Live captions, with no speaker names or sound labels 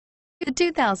The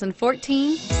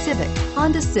 2014 Civic,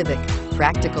 Honda Civic.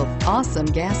 Practical, awesome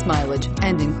gas mileage,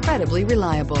 and incredibly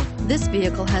reliable. This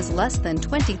vehicle has less than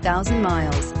 20,000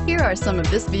 miles. Here are some of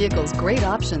this vehicle's great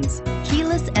options: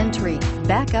 keyless entry,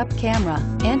 backup camera,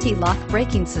 anti-lock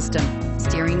braking system,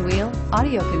 steering wheel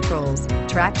audio controls,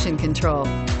 traction control,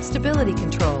 stability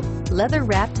control,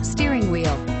 leather-wrapped steering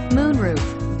wheel, moonroof,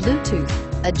 Bluetooth,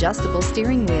 adjustable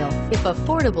steering wheel. If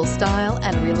affordable style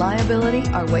and reliability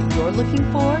are what you're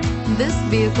looking for, this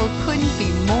vehicle couldn't be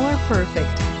more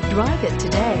perfect. Drive it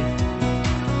today.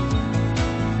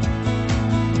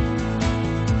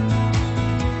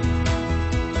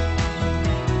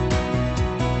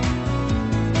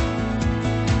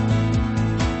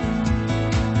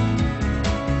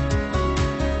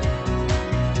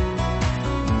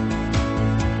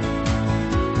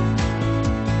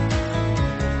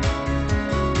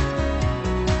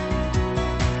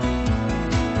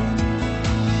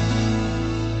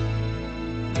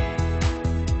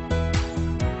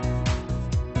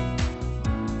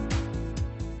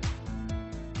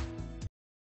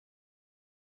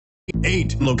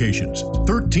 Eight locations,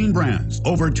 13 brands,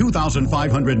 over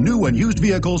 2,500 new and used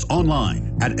vehicles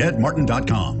online at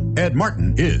edmartin.com. Ed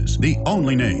Martin is the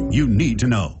only name you need to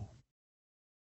know.